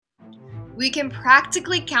We can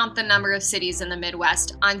practically count the number of cities in the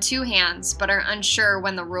Midwest on two hands, but are unsure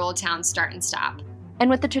when the rural towns start and stop. And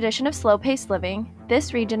with the tradition of slow-paced living,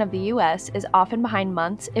 this region of the U.S. is often behind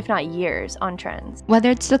months, if not years, on trends. Whether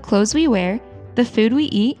it's the clothes we wear, the food we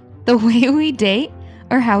eat, the way we date,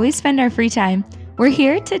 or how we spend our free time, we're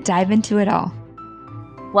here to dive into it all.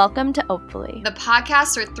 Welcome to Hopefully, the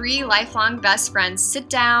podcast where three lifelong best friends sit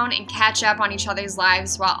down and catch up on each other's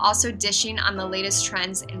lives while also dishing on the latest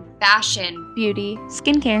trends in fashion, beauty,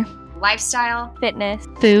 skincare, lifestyle, fitness,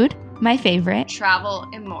 food, my favorite, travel,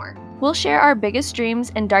 and more. We'll share our biggest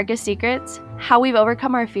dreams and darkest secrets, how we've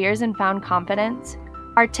overcome our fears and found confidence,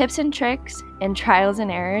 our tips and tricks and trials and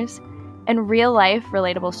errors, and real-life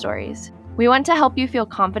relatable stories. We want to help you feel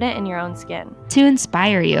confident in your own skin. To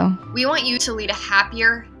inspire you. We want you to lead a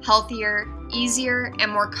happier, healthier, easier, and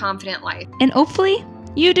more confident life. And hopefully,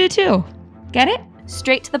 you do too. Get it?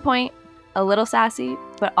 Straight to the point, a little sassy,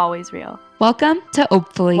 but always real. Welcome to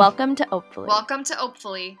Hopefully. Welcome to Hopefully. Welcome to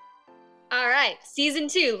Hopefully. All right, season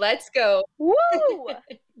 2, let's go. Woo!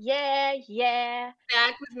 Yeah.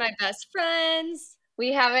 Back with my best friends.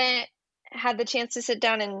 We haven't had the chance to sit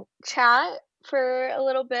down and chat for a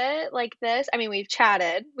little bit like this. I mean, we've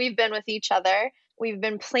chatted, we've been with each other, we've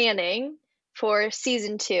been planning for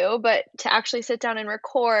season 2, but to actually sit down and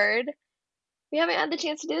record, we haven't had the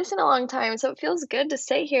chance to do this in a long time. So it feels good to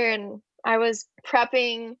sit here. And I was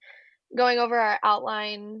prepping, going over our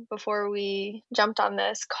outline before we jumped on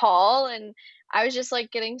this call, and I was just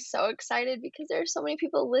like getting so excited because there's so many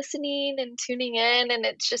people listening and tuning in, and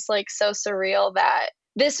it's just like so surreal that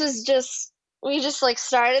this was just, we just like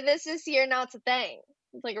started this year. Now it's a thing.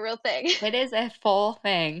 It's like a real thing. It is a full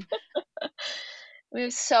thing. We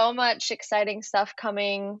have so much exciting stuff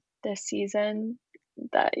coming this season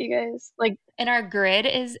that you guys like. And our grid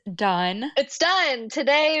is done. It's done.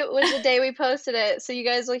 Today was the day we posted it. So you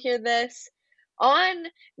guys will hear this on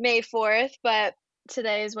May 4th, but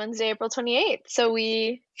today is Wednesday, April 28th. So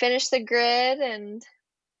we finished the grid and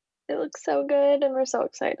it looks so good and we're so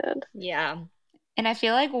excited. Yeah. And I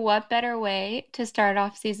feel like what better way to start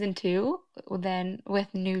off season 2 than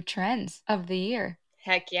with new trends of the year?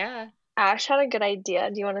 Heck yeah. Ash had a good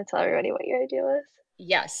idea. Do you want to tell everybody what your idea was?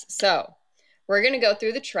 Yes. So we're going to go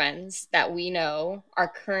through the trends that we know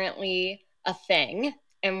are currently a thing,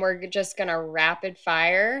 and we're just going to rapid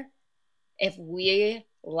fire if we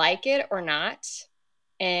like it or not,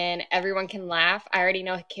 and everyone can laugh. I already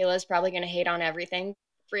know Kayla's probably going to hate on everything.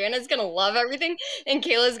 Brianna's going to love everything, and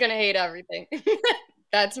Kayla's going to hate everything.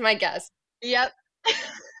 That's my guess. Yep.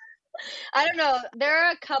 I don't know. There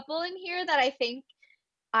are a couple in here that I think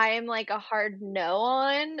I am like a hard no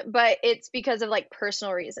on, but it's because of like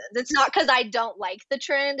personal reasons. It's not because I don't like the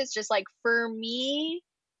trend. It's just like for me,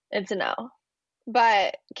 it's a no.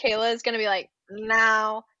 But Kayla is going to be like,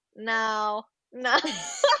 no.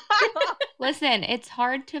 Listen, it's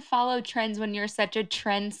hard to follow trends when you're such a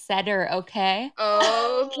trendsetter, okay?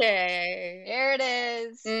 Okay. There it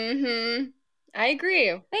is. Mm-hmm. I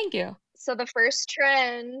agree. Thank you. So the first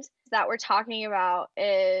trend that we're talking about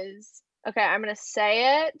is, okay, I'm going to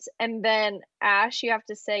say it, and then Ash, you have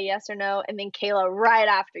to say yes or no, and then Kayla, right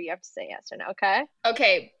after, you have to say yes or no, okay?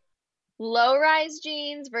 Okay. Low-rise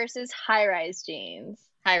jeans versus high-rise jeans.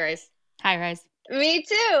 High-rise. High-rise. Me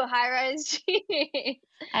too, high-rise jeans.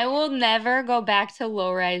 I will never go back to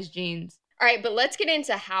low-rise jeans. All right, but let's get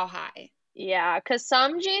into how high. Yeah, because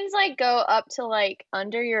some jeans like go up to like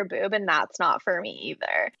under your boob, and that's not for me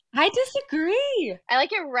either. I disagree. I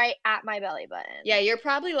like it right at my belly button. Yeah, you're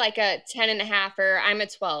probably like a 10 and a half, or I'm a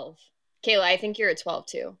 12. Kayla, I think you're a 12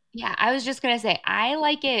 too. Yeah, I was just going to say, I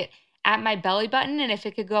like it at my belly button, and if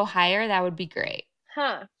it could go higher, that would be great.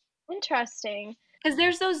 Huh. Interesting. Because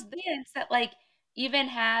there's those pants that like even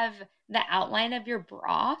have the outline of your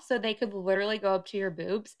bra, so they could literally go up to your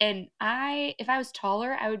boobs. And if I was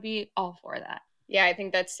taller, I would be all for that. Yeah, I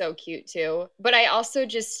think that's so cute too. But I also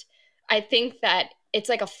I think that it's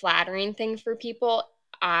like a flattering thing for people.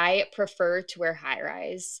 I prefer to wear high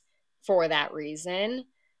rise for that reason,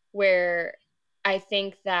 where I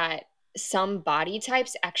think that some body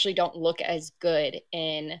types actually don't look as good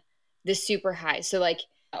in the super high. So like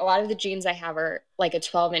a lot of the jeans I have are like a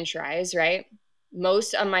 12-inch rise, right?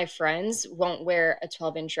 Most of my friends won't wear a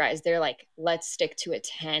 12-inch rise. They're like, let's stick to a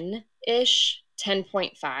 10-ish,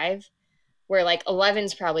 10.5, where like 11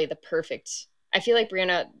 is probably the perfect. I feel like,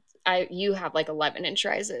 Brianna, you have like 11-inch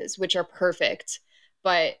rises, which are perfect,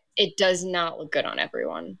 but it does not look good on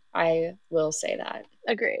everyone. I will say that.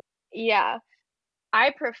 Agreed. Yeah.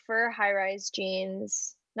 I prefer high-rise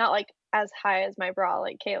jeans, not like as high as my bra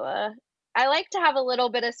like Kayla. I like to have a little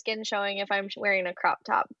bit of skin showing if I'm wearing a crop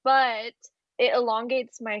top, but it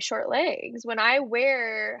elongates my short legs. When I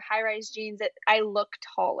wear high-rise jeans, I look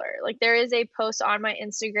taller. Like there is a post on my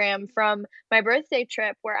Instagram from my birthday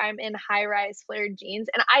trip where I'm in high-rise flared jeans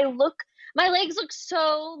and my legs look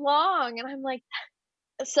so long and I'm like,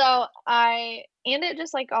 and it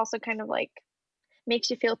just like also kind of like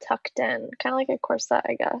makes you feel tucked in, kind of like a corset,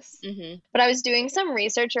 I guess. Mm-hmm. But I was doing some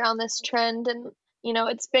research around this trend and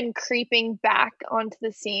it's been creeping back onto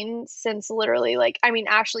the scene since literally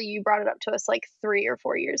Ashley, you brought it up to us like 3 or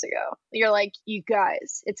 4 years ago. You're like, you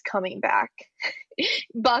guys, it's coming back.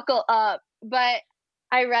 Buckle up. But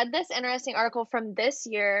I read this interesting article from this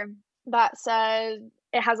year that said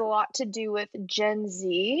it has a lot to do with Gen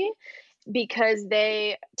Z because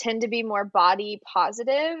they tend to be more body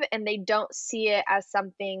positive and they don't see it as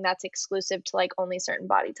something that's exclusive to like only certain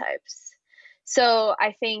body types. So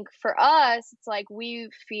I think for us, it's like we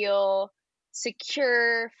feel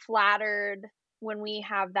secure, flattered when we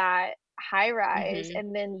have that high rise. Mm-hmm.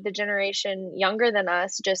 And then the generation younger than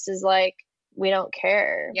us just is like, we don't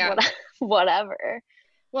care. Yeah. Whatever.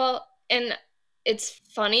 Well, and it's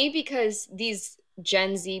funny because these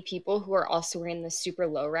Gen Z people who are also wearing the super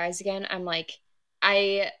low rise again, I'm like,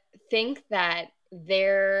 I think that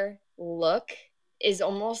their look is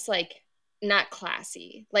almost like not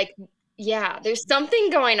classy. Like, yeah, there's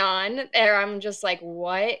something going on there. I'm just like,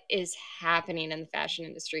 what is happening in the fashion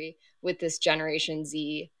industry with this Generation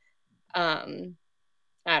Z? I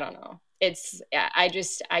don't know. It's I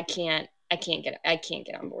can't get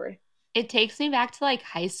on board. It takes me back to like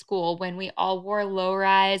high school when we all wore low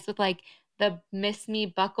rise with like the Miss Me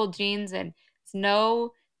buckle jeans, and it's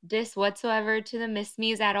no diss whatsoever to the Miss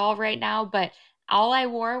Me's at all right now, but all I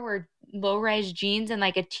wore were low rise jeans and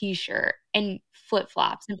like a t-shirt and flip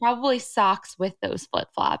flops and probably socks with those flip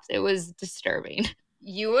flops. It was disturbing.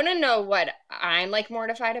 You want to know what I'm like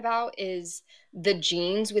mortified about is the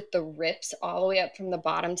jeans with the rips all the way up from the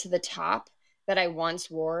bottom to the top that I once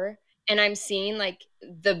wore. And I'm seeing like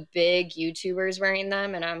the big YouTubers wearing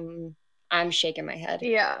them and I'm shaking my head.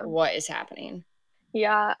 Yeah. What is happening?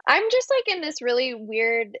 Yeah. I'm just like in this really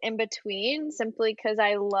weird in between simply because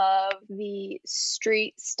I love the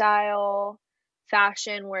street style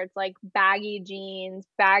fashion where it's like baggy jeans,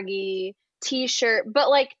 baggy t-shirt, but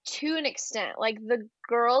like to an extent. Like the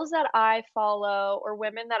girls that I follow or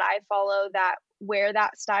women that I follow that wear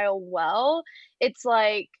that style well, it's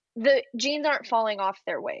like the jeans aren't falling off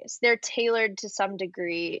their waist. They're tailored to some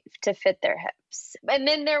degree to fit their hips. And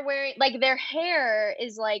then they're wearing like their hair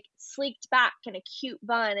is like sleeked back in a cute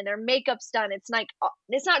bun and their makeup's done. It's like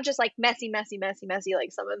it's not just like messy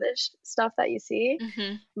like some of this stuff that you see.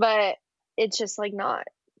 Mm-hmm. But it's just like not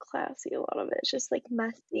classy. A lot of it's just like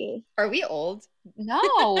messy. Are we old?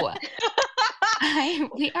 No.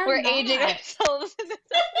 We are We're not. aging ourselves.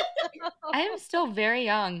 I am still very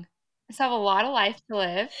young. I still have a lot of life to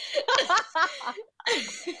live.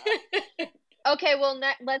 Okay, well,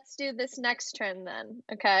 let's do this next trend then.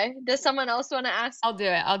 Okay. Does someone else want to ask? I'll do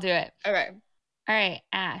it. Okay. All right,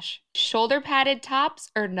 Ash. Shoulder padded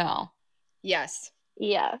tops or no? Yes.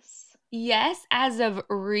 Yes. Yes, as of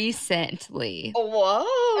recently. Whoa.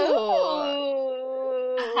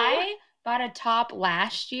 Ooh. I bought a top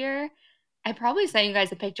last year. I probably sent you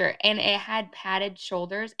guys a picture, and it had padded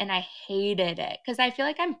shoulders, and I hated it because I feel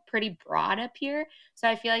like I'm pretty broad up here. So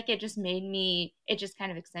I feel like it just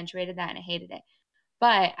kind of accentuated that, and I hated it.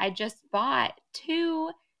 But I just bought 2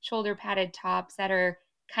 shoulder padded tops that are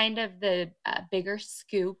kind of the bigger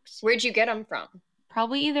scoops. Where'd you get them from?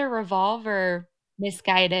 Probably either Revolve or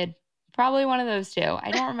Misguided. Probably one of those 2. I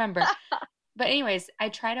don't remember. But anyways, I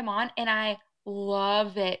tried them on, and I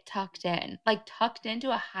love it tucked in, like tucked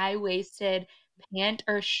into a high-waisted pant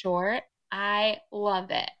or short. I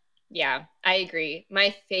love it. Yeah, I agree.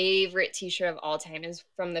 My favorite t-shirt of all time is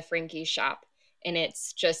from the Frankie shop. And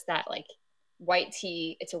it's just that like white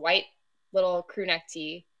tee. It's a white little crew neck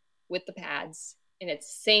tee with the pads. And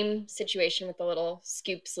it's same situation with the little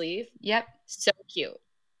scoop sleeve. Yep. So cute.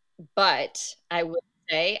 But I would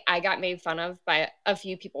say I got made fun of by a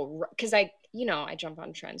few people because I jump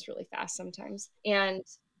on trends really fast sometimes. And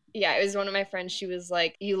yeah, it was one of my friends. She was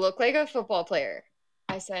like, "You look like a football player."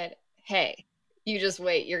 I said, "Hey, you just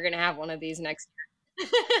wait. You're going to have one of these next year."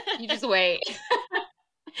 You just wait.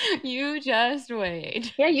 You just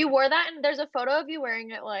wait. Yeah, you wore that, and there's a photo of you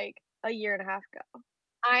wearing it like a year and a half ago.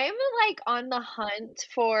 I'm like on the hunt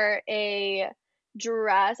for a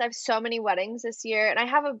dress. I have so many weddings this year, and I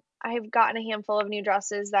have gotten a handful of new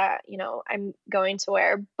dresses that, I'm going to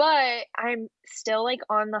wear, but I'm still like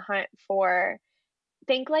on the hunt for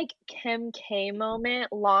think like Kim K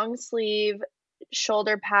moment, long sleeve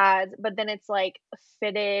shoulder pads, but then it's like a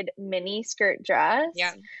fitted mini skirt dress.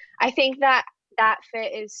 Yeah. I think that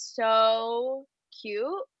fit is so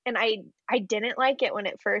cute, and I didn't like it when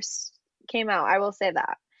it first came out. I will say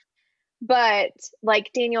that. But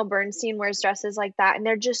like Daniel Bernstein wears dresses like that, and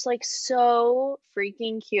they're just like so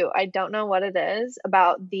freaking cute. I don't know what it is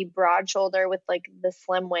about the broad shoulder with like the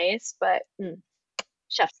slim waist, but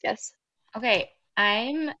chef's kiss. Okay,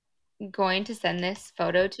 I'm going to send this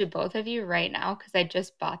photo to both of you right now because I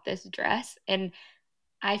just bought this dress, and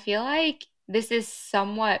I feel like this is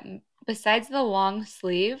somewhat, besides the long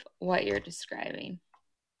sleeve, what you're describing.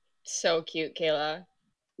 So cute, Kayla.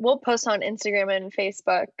 We'll post on Instagram and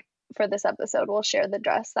Facebook for this episode. We'll share the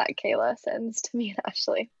dress that Kayla sends to me and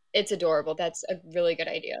Ashley. It's adorable. That's a really good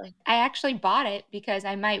idea. I actually bought it because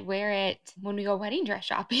I might wear it when we go wedding dress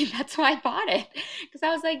shopping. That's why I bought it, because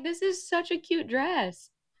I was like, this is such a cute dress.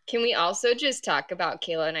 Can we also just talk about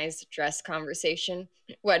Kayla and I's dress conversation?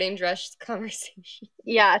 Wedding dress conversation.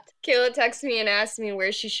 Yeah. Kayla texted me and asked me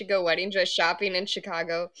where she should go wedding dress shopping in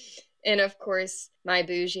Chicago. And of course, my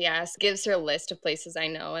bougie ass gives her a list of places I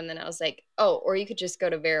know. And then I was like, oh, or you could just go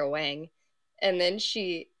to Vera Wang. And then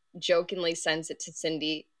she jokingly sends it to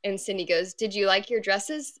Cindy. And Cindy goes, did you like their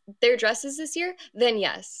dresses this year? Then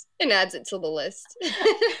yes. And adds it to the list.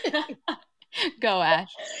 Go,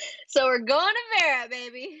 Ash. So we're going to Vera,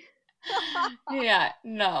 baby. Yeah,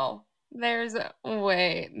 no. There's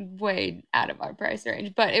way out of our price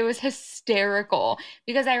range. But it was hysterical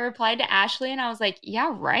because I replied to Ashley and I was like,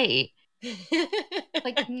 yeah, right.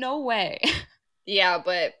 Like, no way. Yeah,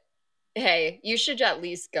 but hey, you should at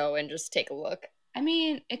least go and just take a look. I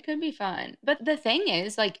mean, it could be fun. But the thing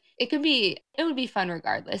is, like, it would be fun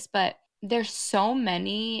regardless. But there's so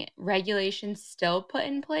many regulations still put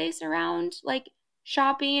in place around, like,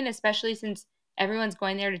 shopping, especially since everyone's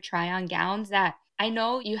going there to try on gowns, that I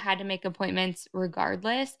know you had to make appointments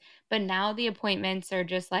regardless, but now the appointments are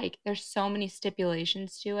just like, there's so many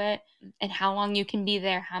stipulations to it and how long you can be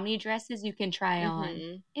there, how many dresses you can try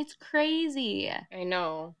on. It's crazy. I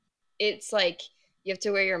know. It's like you have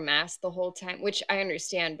to wear your mask the whole time, which I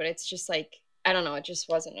understand, but it's just like, I don't know, it just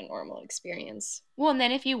wasn't a normal experience. Well, and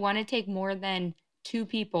then if you want to take more than 2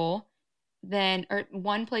 people, then, or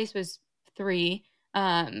one place was 3,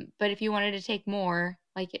 but if you wanted to take more,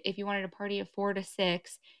 like if you wanted a party of 4 to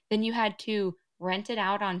 6, then you had to rent it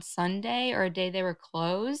out on Sunday or a day they were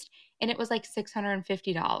closed, and it was like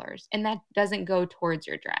 $650, and that doesn't go towards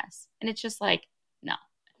your dress. And it's just like, no,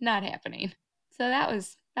 not happening. So that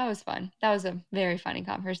was fun. That was a very funny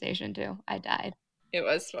conversation too. I died. It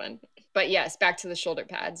was fun. But yes, back to the shoulder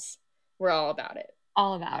pads. We're all about it.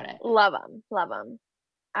 All about it. Love them. Love them.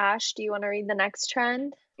 Ash, do you want to read the next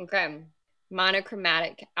trend? Okay.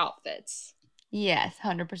 Monochromatic outfits. Yes,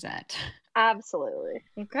 100%. Absolutely.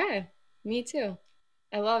 Okay. Me too.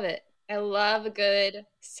 I love it. I love a good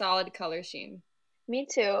solid color scheme. Me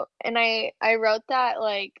too. And I wrote that,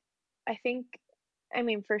 like, I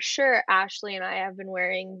mean, for sure, Ashley and I have been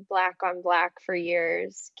wearing black on black for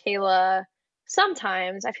years. Kayla,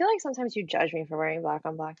 sometimes. I feel like sometimes you judge me for wearing black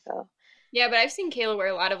on black, though. Yeah, but I've seen Kayla wear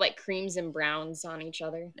a lot of like creams and browns on each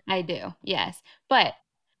other. I do, yes. But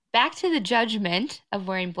back to the judgment of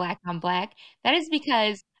wearing black on black. That is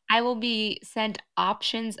because I will be sent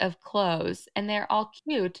options of clothes and they're all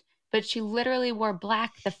cute, but she literally wore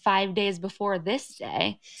black the 5 days before this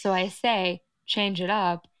day. So I say, change it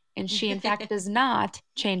up. And she, in fact, does not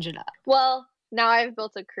change it up. Well, now I've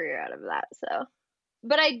built a career out of that, so.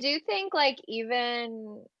 But I do think, like,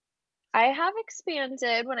 even I have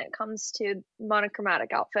expanded when it comes to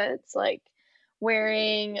monochromatic outfits, like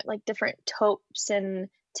wearing like different taupes and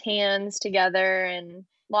tans together and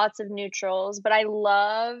lots of neutrals. But I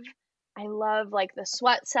love like the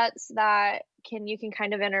sweat sets that you can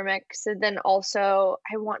kind of intermix. And then also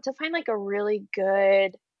I want to find like a really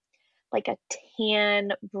good, like a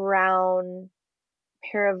tan brown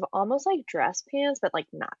pair of almost like dress pants, but like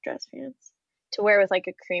not dress pants, to wear with like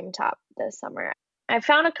a cream top this summer. I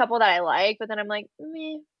found a couple that I like, but then I'm like,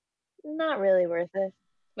 meh, not really worth it.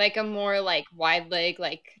 Like a more like wide leg,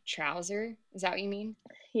 like trouser. Is that what you mean?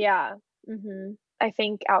 Yeah. I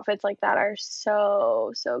think outfits like that are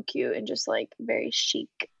so cute and just like very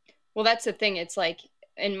chic. Well, that's the thing. It's like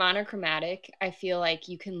in monochromatic, I feel like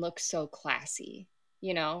you can look so classy,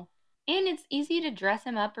 you know? And it's easy to dress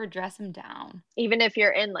him up or dress him down. Even if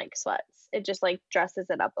you're in like sweats, it just like dresses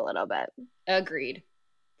it up a little bit. Agreed.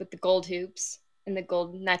 With the gold hoops and the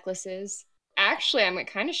gold necklaces. Actually, I'm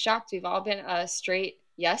kind of shocked we've all been straight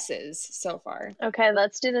yeses so far. Okay,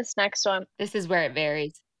 let's do this next one. This is where it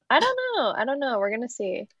varies. I don't know. I don't know. We're gonna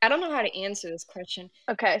see. I don't know how to answer this question.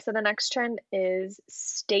 Okay, so the next trend is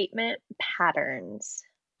statement patterns.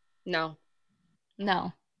 No.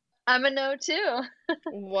 No. I'm a no too.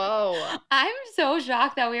 Whoa. I'm so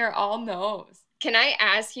shocked that we are all no's. Can I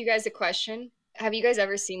ask you guys a question? Have you guys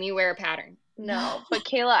ever seen me wear a pattern? No, but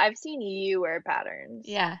Kayla, I've seen you wear patterns.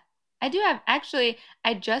 Yeah. I do have, actually,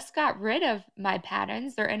 I just got rid of my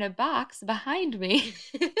patterns. They're in a box behind me.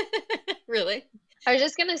 Really? I was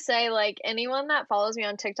just gonna say, like, anyone that follows me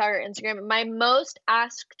on TikTok or Instagram, my most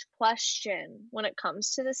asked question when it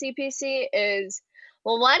comes to the CPC is,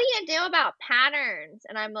 well, what do you do about patterns?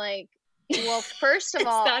 And I'm like, well, first of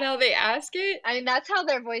all, Is that how they ask it? I mean, that's how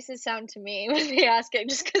their voices sound to me when they ask it,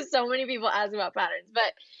 just because so many people ask about patterns.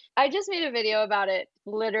 But I just made a video about it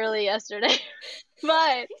literally yesterday.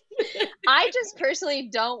 But I just personally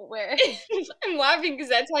don't wear. I'm laughing because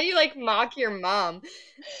that's how you like mock your mom.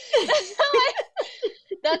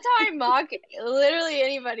 That's how I mock literally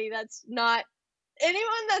anybody that's not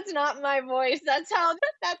anyone that's not my voice. That's how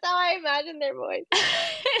I imagine their voice.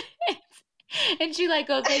 And she like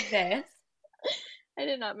goes like this. I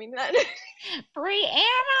did not mean that.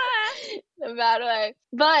 Brianna! The bad way.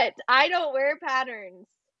 But I don't wear patterns.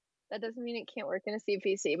 That doesn't mean it can't work in a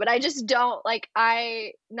CPC. But I just don't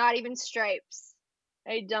not even stripes.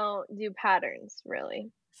 I don't do patterns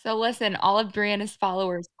really. So listen, all of Brianna's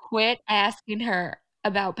followers, quit asking her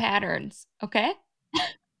about patterns, okay?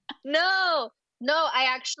 No,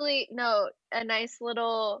 a nice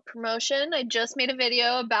little promotion. I just made a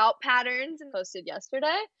video about patterns and posted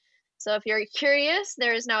yesterday. So if you're curious,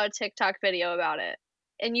 there is now a TikTok video about it.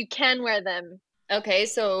 And you can wear them. Okay,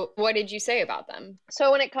 so what did you say about them?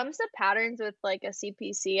 So when it comes to patterns with like a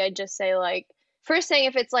CPC, I just say like, first thing,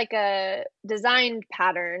 if it's like a designed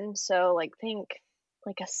pattern, so like think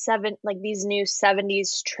like these new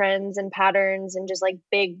 70s trends and patterns and just like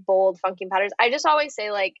big, bold, funky patterns. I just always say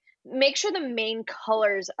like, make sure the main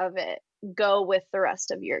colors of it go with the rest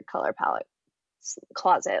of your color palette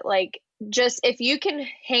closet. Like, just if you can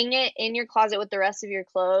hang it in your closet with the rest of your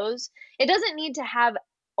clothes, it doesn't need to have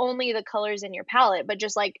only the colors in your palette, but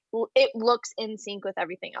just like it looks in sync with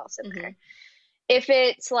everything else in there. If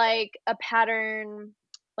it's like a pattern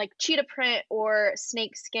like cheetah print or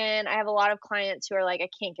snake skin, I have a lot of clients who are like, I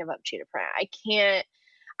can't give up cheetah print.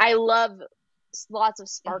 I love lots of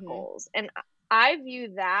sparkles. And I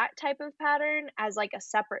view that type of pattern as like a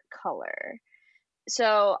separate color.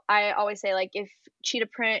 So I always say like, if cheetah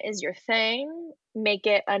print is your thing, make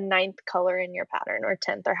it a 9th color in your pattern or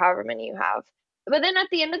 10th or however many you have. But then at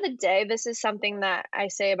the end of the day, this is something that I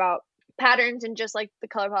say about patterns and just like the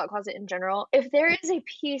color palette closet in general. If there is a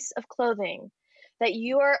piece of clothing that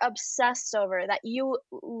you are obsessed over, that you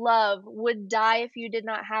love, would die if you did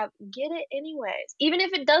not have, get it anyways. Even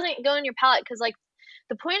if it doesn't go in your palette, because like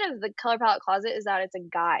the point of the color palette closet is that it's a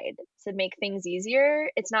guide to make things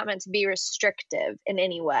easier. It's not meant to be restrictive in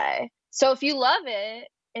any way. So if you love it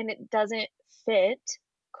and it doesn't fit,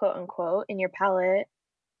 quote unquote, in your palette,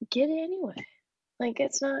 get it anyway. Like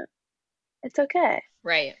it's okay.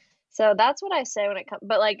 Right. So that's what I say when it comes,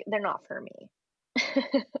 but like they're not for me.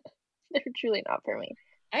 They're truly not for me.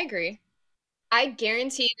 I agree. I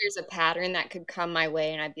guarantee there's a pattern that could come my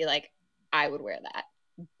way and I'd be like, I would wear that.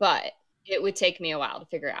 But it would take me a while to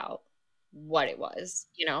figure out what it was,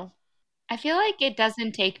 you know? I feel like it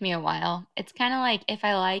doesn't take me a while. It's kind of like if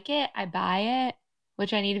I like it, I buy it,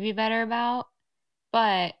 which I need to be better about.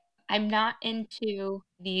 But I'm not into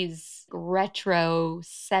these retro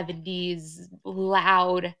 70s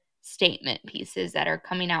loud statement pieces that are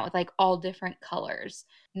coming out with like all different colors.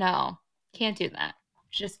 No, can't do that.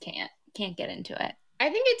 Just can't get into it. I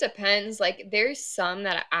think it depends. Like there's some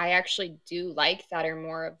that I actually do like that are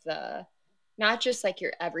more of the not just like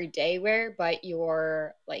your everyday wear, but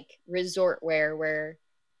your like resort wear where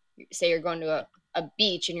say you're going to a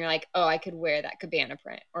beach and you're like, oh, I could wear that cabana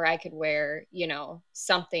print or I could wear, you know,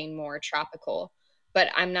 something more tropical, but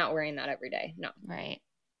I'm not wearing that every day. No. Right.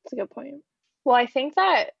 That's a good point. Well, I think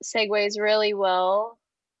that segues really well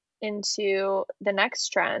into the next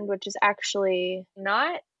trend, which is actually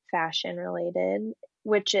not fashion related,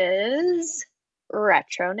 which is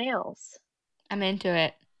retro nails. I'm into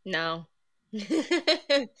it. No.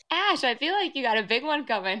 Ash, I feel like you got a big one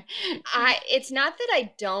coming. It's not that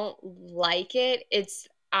I don't like it. It's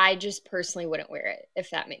I just personally wouldn't wear it, if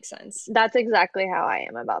that makes sense. That's exactly how I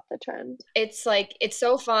am about the trend. It's like it's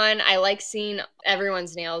so fun. I like seeing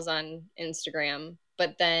everyone's nails on Instagram,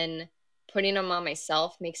 but then putting them on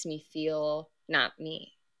myself makes me feel not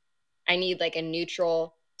me. I need like a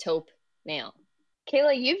neutral taupe nail.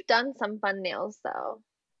 Kayla, you've done some fun nails though.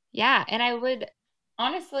 Yeah, and I would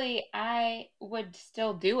Honestly, I would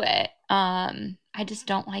still do it. I just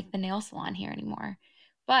don't like the nail salon here anymore.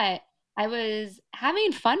 But I was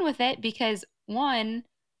having fun with it because one,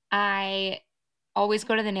 I always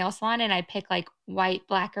go to the nail salon and I pick like white,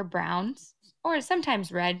 black, or browns, or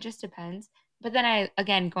sometimes red, just depends. But then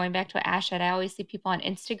again, going back to what Ash said, I always see people on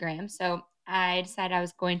Instagram. So I decided I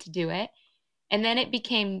was going to do it. And then it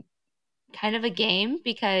became kind of a game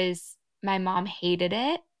because my mom hated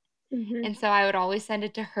it. Hmm. And so I would always send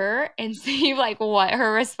it to her and see like what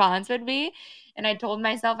her response would be. And I told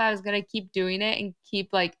myself I was going to keep doing it and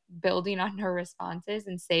keep like building on her responses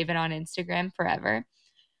and save it on Instagram forever.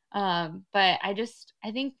 But I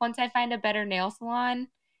think once I find a better nail salon,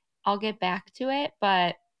 I'll get back to it.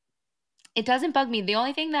 But it doesn't bug me. The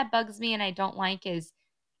only thing that bugs me and I don't like is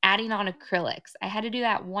adding on acrylics. I had to do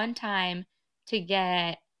that one time to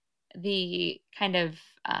get the kind of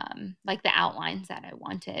like the outlines that I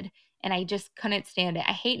wanted. And I just couldn't stand it.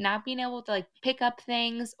 I hate not being able to like pick up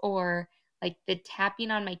things or like the tapping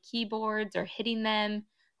on my keyboards or hitting them.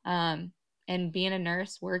 And being a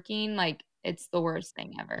nurse working, like it's the worst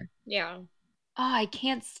thing ever. Yeah. Oh, I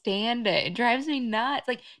can't stand it. It drives me nuts.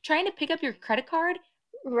 Like trying to pick up your credit card.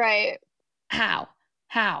 Right. How?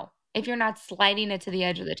 How? If you're not sliding it to the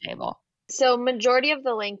edge of the table. So majority of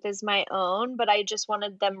the length is my own, but I just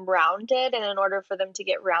wanted them rounded, and in order for them to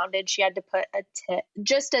get rounded, she had to put a tip,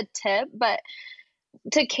 just a tip. But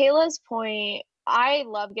to Kayla's point, I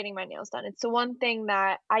love getting my nails done. It's the one thing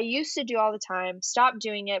that I used to do all the time, stopped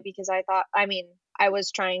doing it because I thought, I mean, I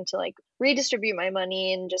was trying to like redistribute my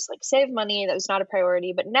money and just like save money. That was not a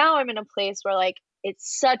priority. But now I'm in a place where like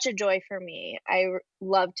it's such a joy for me.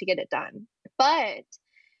 Love to get it done. But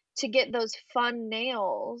to get those fun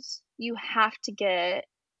nails, you have to get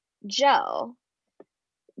gel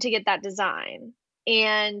to get that design.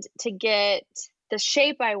 And to get the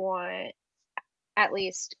shape I want, at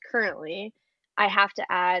least currently, I have to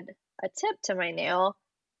add a tip to my nail.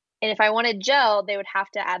 And if I wanted gel, they would have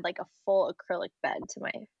to add like a full acrylic bed to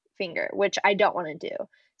my finger, which I don't want to do.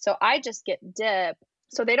 So I just get dip.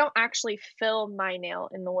 So they don't actually fill my nail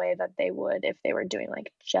in the way that they would if they were doing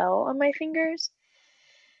like gel on my fingers.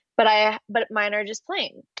 But mine are just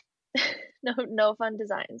plain. No fun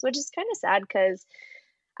designs, which is kind of sad because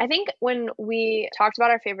I think when we talked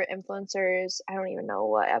about our favorite influencers, I don't even know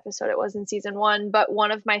what episode it was in season 1, but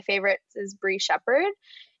one of my favorites is Bree Shepherd,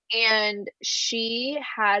 and she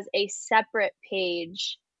has a separate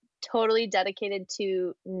page totally dedicated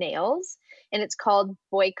to nails, and it's called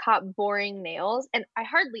Boycott Boring Nails, and I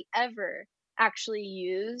hardly ever actually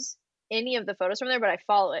use any of the photos from there, but I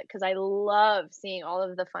follow it because I love seeing all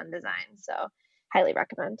of the fun designs, so highly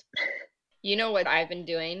recommend. You know what I've been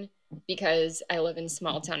doing because I live in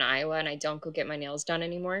small town Iowa and I don't go get my nails done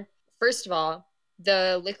anymore? First of all,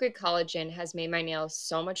 the liquid collagen has made my nails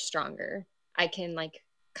so much stronger. I can like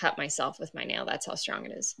cut myself with my nail. That's how strong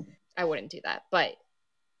it is. I wouldn't do that, but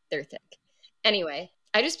they're thick. Anyway,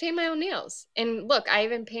 I just paint my own nails. And look, I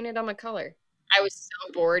even painted on my color. I was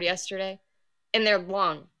so bored yesterday. And they're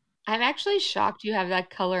long. I'm actually shocked you have that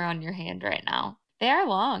color on your hand right now. They are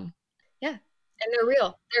long. Yeah. And they're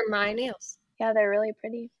real. They're my nails. Yeah, they're really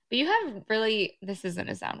pretty. But you have really, this is going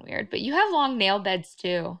to sound weird, but you have long nail beds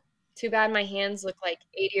too. Too bad my hands look like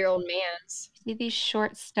 80-year-old man's. See these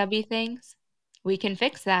short, stubby things? We can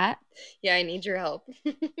fix that. Yeah, I need your help.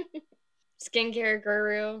 Skincare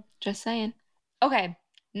guru. Just saying. Okay,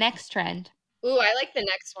 next trend. Ooh, I like the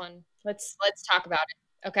next one. Let's talk about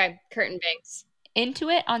it. Okay, curtain bangs. Into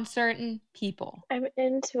it on certain people. I'm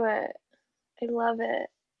into it. I love it.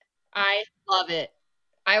 I love it.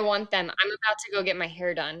 I want them. I'm about to go get my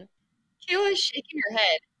hair done. Kayla's shaking her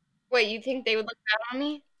head. Wait, you think they would look bad on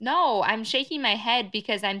me? No, I'm shaking my head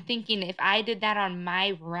because I'm thinking if I did that on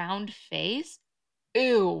my round face,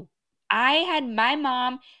 ew. My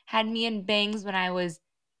mom had me in bangs when I was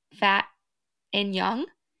fat and young.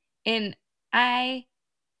 And I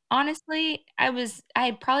honestly,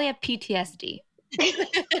 I probably have PTSD.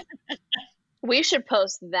 We should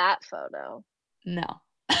post that photo. No.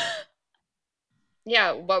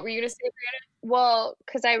 Yeah, what were you going to say, Brianna? Well,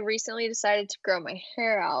 because I recently decided to grow my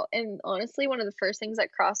hair out. And honestly, one of the first things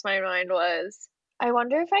that crossed my mind was, I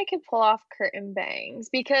wonder if I could pull off curtain bangs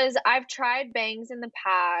because I've tried bangs in the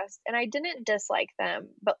past and I didn't dislike them,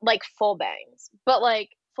 but like full bangs. But like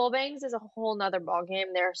full bangs is a whole nother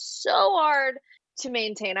ballgame. They're so hard to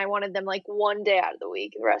maintain. I wanted them like one day out of the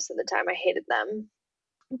week. The rest of the time, I hated them.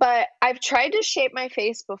 But I've tried to shape my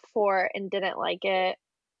face before and didn't like it.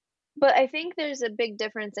 But I think there's a big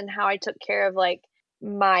difference in how I took care of like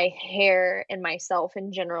my hair and myself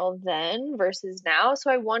in general then versus now. So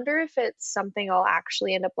I wonder if it's something I'll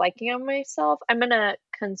actually end up liking on myself. I'm going to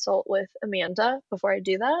consult with Amanda before I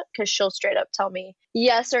do that because she'll straight up tell me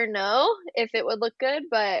yes or no if it would look good.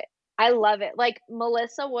 But I love it. Like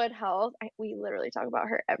Melissa Wood Health, we literally talk about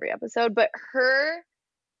her every episode, but her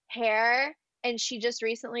hair, and she just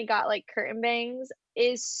recently got like curtain bangs,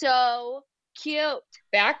 is so cute.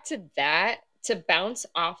 Back to that, to bounce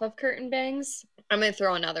off of curtain bangs, I'm going to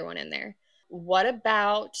throw another one in there. What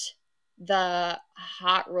about the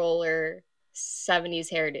hot roller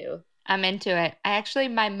 70s hairdo? I'm into it.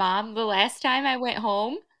 My mom, the last time I went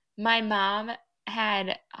home, my mom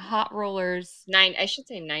had hot rollers. I should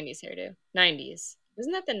say 90s hairdo. 90s.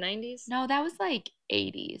 Wasn't that the 90s? No, that was like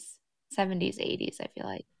 80s, 70s, 80s, I feel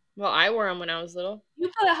like. Well, I wore them when I was little. You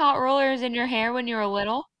put hot rollers in your hair when you were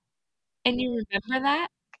little? And you remember that?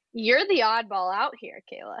 You're the oddball out here,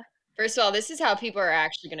 Kayla. First of all, this is how people are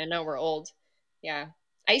actually going to know we're old. Yeah.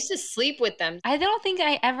 I used to sleep with them. I don't think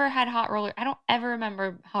I ever had hot rollers. I don't ever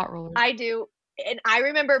remember hot rollers. I do. And I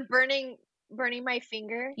remember burning my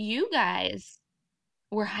finger. You guys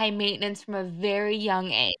were high maintenance from a very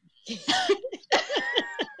young age.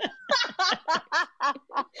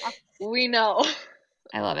 We know.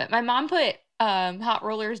 I love it. My mom put hot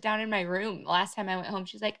rollers down in my room last time I went home.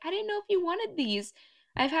 She's like, I didn't know if you wanted these.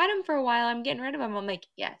 I've had them for a while. I'm getting rid of them. I'm like,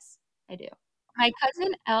 yes, I do. My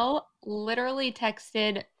cousin Elle literally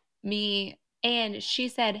texted me and she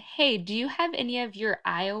said, hey, do you have any of your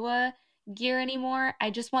Iowa gear anymore? I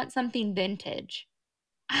just want something vintage.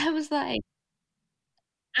 I was like,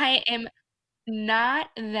 I am not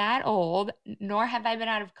that old, nor have I been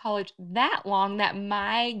out of college that long that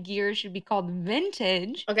my gear should be called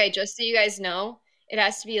vintage. Okay, just so you guys know, it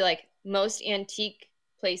has to be like most antique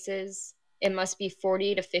places, it must be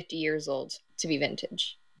 40 to 50 years old to be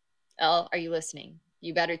vintage. Elle, are you listening?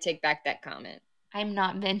 You better take back that comment. I'm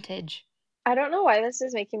not vintage. I don't know why this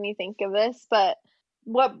is making me think of this, but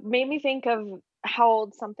what made me think of how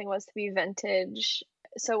old something was to be vintage.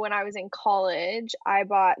 So when I was in college, I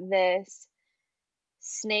bought this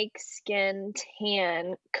snakeskin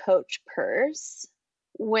tan Coach purse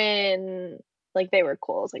when like they were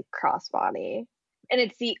cool. It's like crossbody. And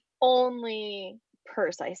it's the only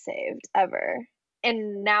purse I saved ever.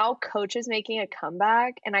 And now Coach is making a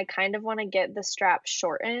comeback and I kind of want to get the strap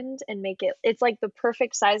shortened and make it's like the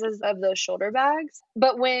perfect sizes of those shoulder bags.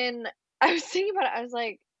 But when I was thinking about it, I was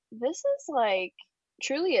like, this is like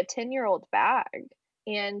truly a 10-year-old bag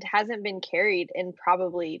and hasn't been carried in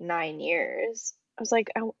probably 9 years. I was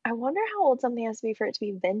like, I wonder how old something has to be for it to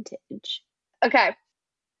be vintage. Okay.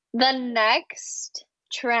 The next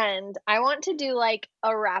trend, I want to do like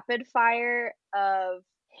a rapid fire of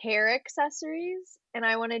hair accessories, and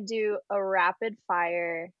I want to do a rapid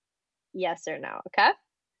fire yes or no, okay?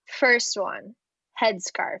 First one,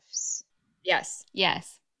 headscarves. Yes.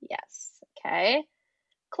 Yes. Yes. Okay.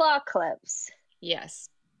 Claw clips. Yes.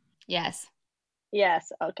 Yes.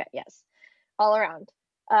 Yes. Okay. Yes. All around.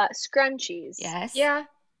 Scrunchies. Yes. Yeah.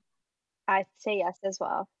 I'd say yes as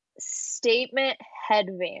well. Statement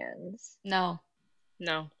headbands. No.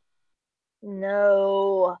 No.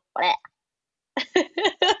 No.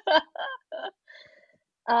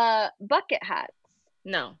 Bucket hats.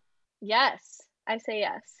 No. Yes. I say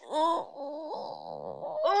yes.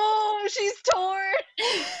 Oh, she's torn.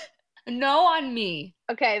 No on me.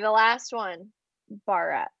 Okay, the last one.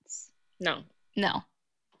 Barrettes. No. No.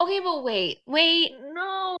 Okay, but wait.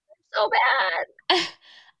 No, so bad.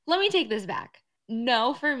 Let me take this back.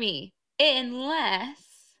 No for me. Unless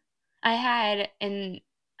I had, and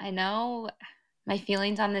I know my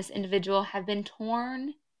feelings on this individual have been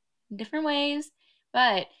torn in different ways,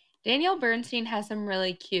 but Danielle Bernstein has some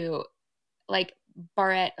really cute, like,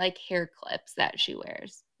 barrette, like, hair clips that she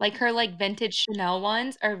wears. Like, her, like, vintage Chanel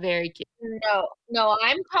ones are very cute. No,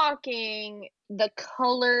 I'm talking the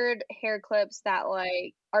colored hair clips that,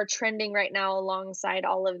 like, are trending right now alongside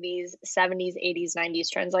all of these 70s, 80s, 90s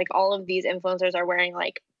trends. Like, all of these influencers are wearing,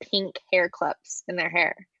 like, pink hair clips in their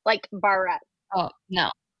hair. Like, barrette. Oh, no.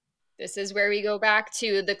 This is where we go back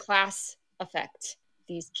to the class effect.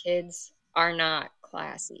 These kids are not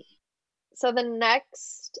classy. So the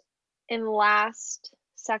next and last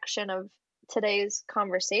section of today's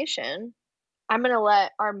conversation, I'm going to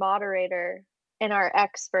let our moderator and our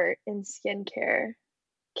expert in skincare,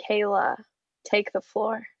 Kayla, take the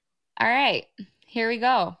floor. All right, here we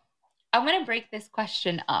go. I'm going to break this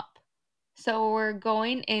question up. So we're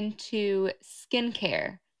going into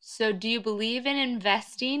skincare. So do you believe in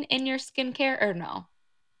investing in your skincare or no?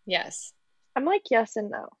 Yes. I'm like yes and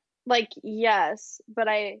no. Like yes, but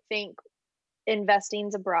I think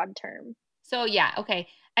investing's a broad term. So yeah, okay.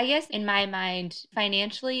 I guess in my mind,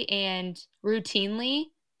 financially and routinely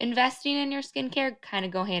investing in your skincare kind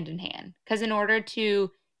of go hand in hand. Because in order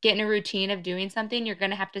to get in a routine of doing something, you're going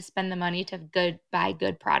to have to spend the money to buy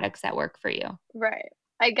good products that work for you. Right.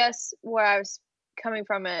 I guess where I was coming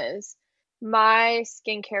from is my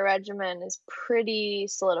skincare regimen is pretty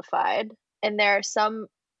solidified, and there are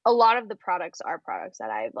a lot of the products are products that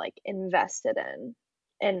I've like invested in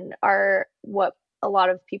and are what a lot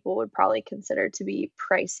of people would probably consider to be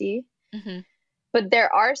pricey. Hmm. But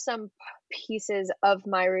there are some pieces of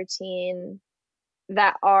my routine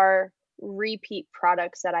that are repeat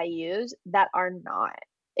products that I use that are not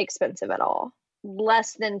expensive at all.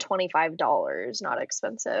 Less than $25, not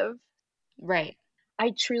expensive. Right.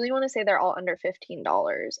 I truly want to say they're all under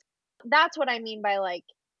 $15. That's what I mean by like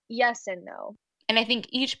yes and no. And I think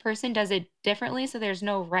each person does it differently. So there's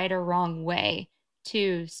no right or wrong way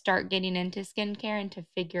to start getting into skincare and to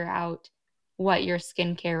figure out what your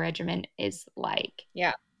skincare regimen is like.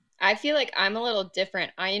 Yeah. I feel like I'm a little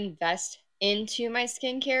different. I invest into my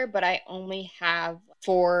skincare, but I only have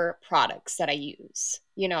 4 products that I use,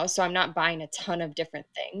 so I'm not buying a ton of different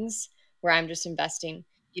things where I'm just investing,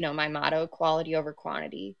 my motto, quality over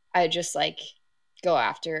quantity. I just like go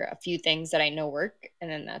after a few things that I know work, and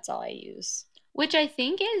then that's all I use. Which I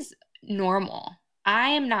think is normal. I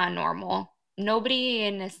am not normal. Nobody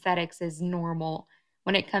in aesthetics is normal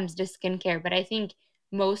when it comes to skincare, but I think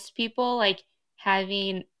most people like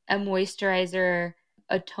having a moisturizer,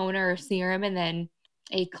 a toner or serum, and then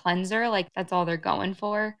a cleanser, like that's all they're going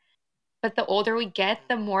for. But the older we get,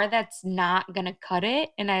 the more that's not going to cut it.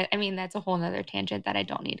 And I mean, that's a whole nother tangent that I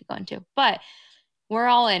don't need to go into, but we're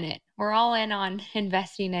all in it. We're all in on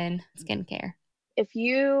investing in skincare. If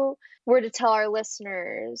you were to tell our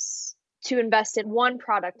listeners to invest in one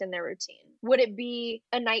product in their routine, would it be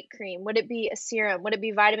a night cream? Would it be a serum? Would it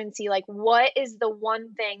be vitamin C? Like, what is the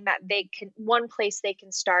one thing that one place they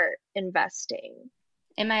can start investing?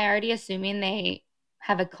 Am I already assuming they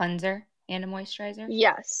have a cleanser and a moisturizer?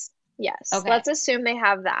 Yes. Yes. Okay. Let's assume they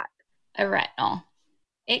have that. A retinol.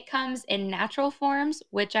 It comes in natural forms,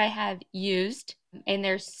 which I have used. And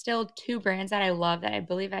there's still 2 brands that I love that I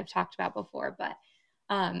believe I've talked about before. But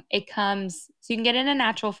it comes, so you can get it in a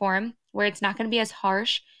natural form where it's not going to be as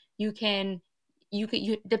harsh. You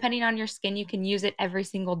depending on your skin, you can use it every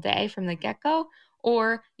single day from the get-go,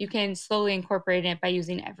 or you can slowly incorporate it by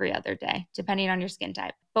using every other day, depending on your skin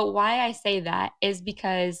type. But why I say that is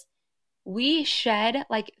because we shed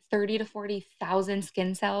like 30 to 40,000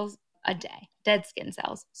 skin cells a day, dead skin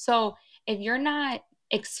cells. So if you're not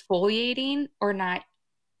exfoliating or not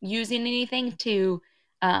using anything to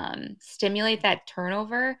stimulate that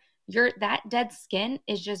turnover, that dead skin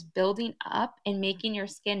is just building up and making your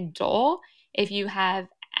skin dull. If you have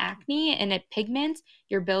acne and it pigments,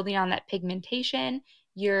 you're building on that pigmentation.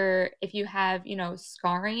 If you have,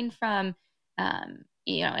 scarring from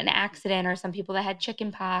an accident, or some people that had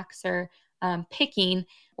chicken pox or picking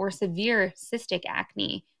or severe cystic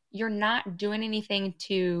acne, you're not doing anything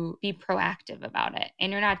to be proactive about it.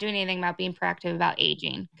 And you're not doing anything about being proactive about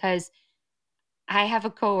aging. Because I have a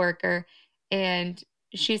coworker and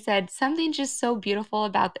she said, something just so beautiful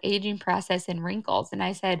about the aging process and wrinkles. And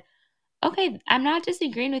I said, okay, I'm not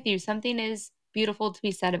disagreeing with you. Something is beautiful to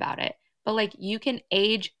be said about it. But like, you can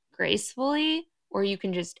age gracefully or you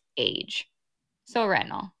can just age. So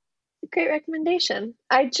retinol. Great recommendation.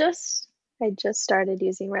 I just started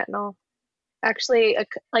using retinol. Actually,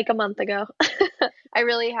 like a month ago. I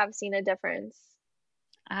really have seen a difference.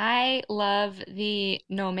 I love the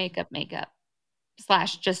no makeup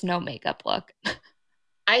slash just no makeup look.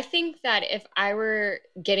 I think that if I were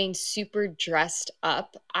getting super dressed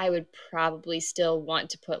up, I would probably still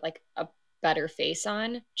want to put like a better face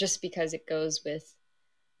on just because it goes with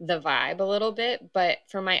the vibe a little bit. But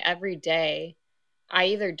for my everyday, I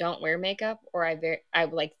either don't wear makeup or I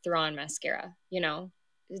like throw on mascara,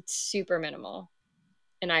 It's super minimal.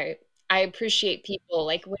 And I appreciate people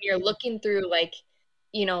like when you're looking through like,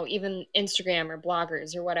 even Instagram or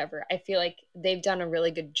bloggers or whatever, I feel like they've done a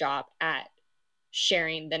really good job at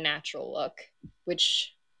sharing the natural look,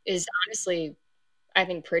 which is honestly, I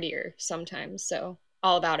think, prettier sometimes. So,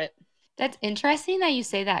 all about it. That's interesting that you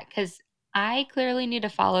say that because I clearly need to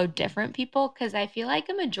follow different people because I feel like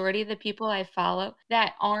a majority of the people I follow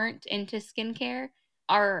that aren't into skincare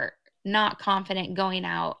are not confident going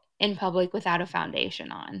out in public without a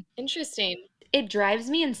foundation on. Interesting. It drives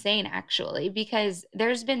me insane, actually, because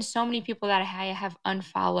there's been so many people that I have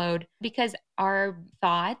unfollowed because our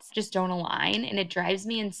thoughts just don't align. And it drives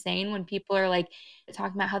me insane when people are like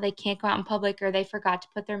talking about how they can't go out in public or they forgot to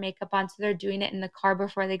put their makeup on. So they're doing it in the car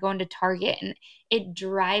before they go into Target. And it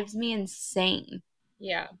drives me insane.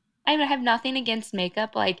 Yeah. I have nothing against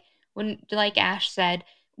makeup. Like Ash said,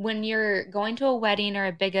 when you're going to a wedding or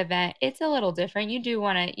a big event, it's a little different. You do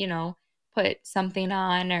want to, put something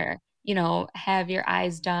on or, have your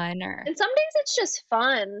eyes done or. And some days it's just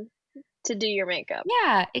fun to do your makeup.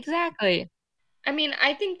 Yeah, exactly. I mean,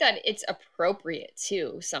 I think that it's appropriate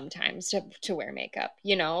too sometimes to wear makeup,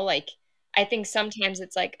 like I think sometimes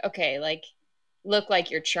it's like, okay, like look like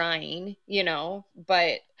you're trying,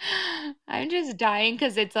 but I'm just dying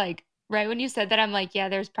because it's like right when you said that, I'm like, yeah,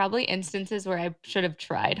 there's probably instances where I should have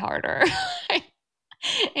tried harder.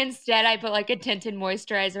 Instead, I put like a tinted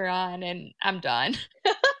moisturizer on and I'm done.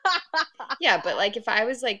 yeah, but like if I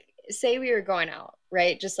was like, say we were going out,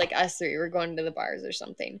 right? Just like us three, we're going to the bars or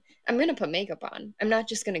something. I'm going to put makeup on. I'm not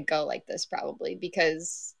just going to go like this probably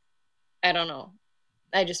because I don't know.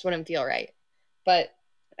 I just wouldn't feel right. But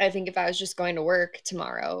I think if I was just going to work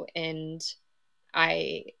tomorrow and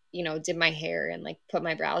I, did my hair and like put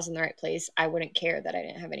my brows in the right place, I wouldn't care that I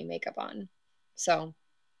didn't have any makeup on. So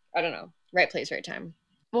I don't know. Right place, right time.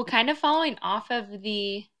 Well, kind of following off of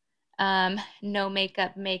the no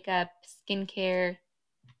makeup, skincare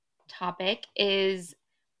topic is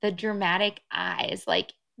the dramatic eyes,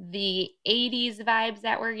 like the 80s vibes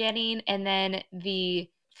that we're getting, and then the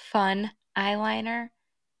fun eyeliner.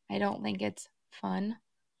 I don't think it's fun,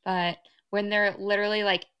 but when they're literally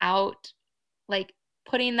like out, like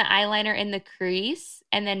putting the eyeliner in the crease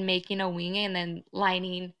and then making a wing and then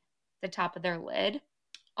lining the top of their lid.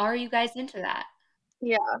 Are you guys into that?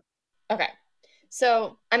 Yeah. Okay.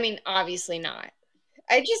 So, I mean, obviously not.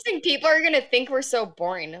 I just think people are going to think we're so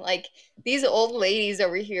boring. Like these old ladies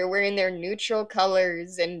over here wearing their neutral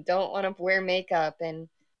colors and don't want to wear makeup. And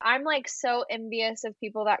I'm like so envious of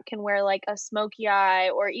people that can wear like a smoky eye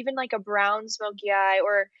or even like a brown smoky eye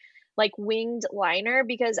or like winged liner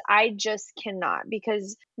because I just cannot,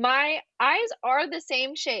 because my eyes are the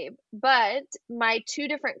same shape, but my two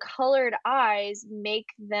different colored eyes make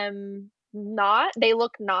them they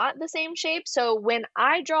look not the same shape. So when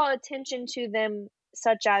I draw attention to them,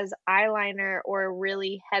 such as eyeliner or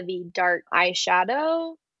really heavy dark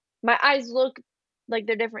eyeshadow, my eyes look like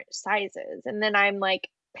they're different sizes. And then I'm like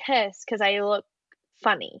pissed because I look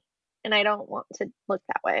funny and I don't want to look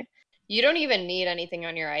that way. You don't even need anything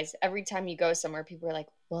on your eyes. Every time you go somewhere, people are like,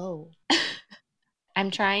 whoa.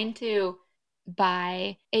 I'm trying to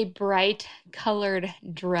buy a bright colored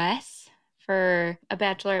dress for a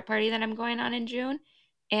bachelorette party that I'm going on in June.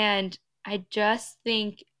 And I just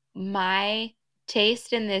think my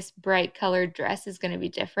taste in this bright colored dress is going to be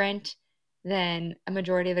different than a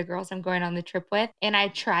majority of the girls I'm going on the trip with. And I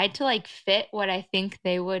tried to like fit what I think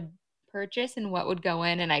they would purchase and what would go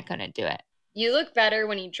in, and I couldn't do it. You look better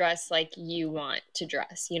when you dress like you want to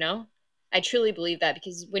dress, I truly believe that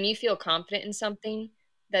because when you feel confident in something,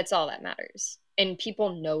 that's all that matters. And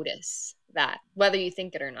people notice that, whether you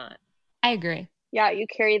think it or not. I agree. Yeah, you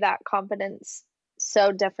carry that confidence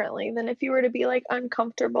so differently than if you were to be like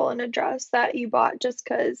uncomfortable in a dress that you bought just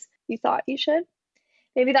because you thought you should.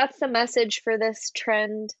 Maybe that's the message for this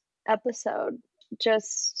trend episode.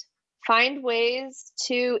 Just find ways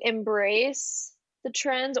to embrace the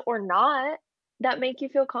trends or not that make you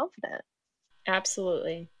feel confident.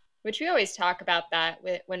 Absolutely. Which we always talk about that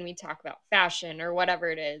when we talk about fashion or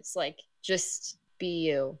whatever it is. Like, just be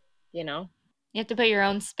you, You have to put your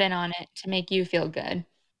own spin on it to make you feel good.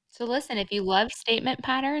 So listen, if you love statement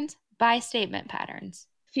patterns, buy statement patterns.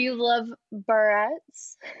 If you love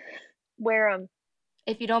barrettes, wear them.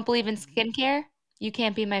 If you don't believe in skincare, you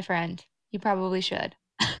can't be my friend. You probably should.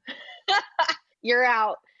 You're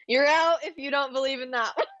out. You're out if you don't believe in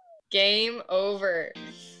that. Game over.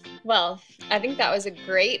 Well, I think that was a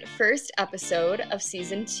great first episode of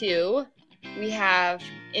season 2. We have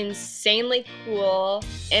insanely cool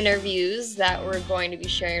interviews that we're going to be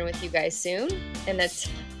sharing with you guys soon, and a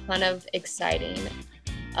ton of exciting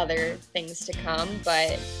other things to come,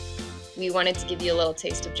 but we wanted to give you a little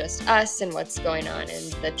taste of just us and what's going on in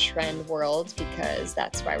the trend world, because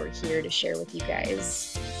that's why we're here, to share with you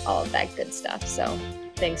guys all of that good stuff. So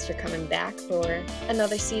thanks for coming back for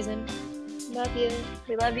another season. Love you.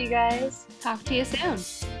 We love you guys. Talk to you soon.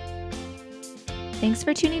 Thanks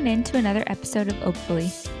for tuning in to another episode of Oakfully.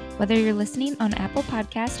 Whether you're listening on Apple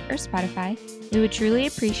Podcast or Spotify, we would truly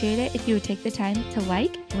appreciate it if you would take the time to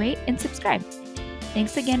like, rate, and subscribe.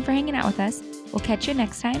 Thanks again for hanging out with us. We'll catch you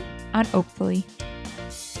next time on Oakfully.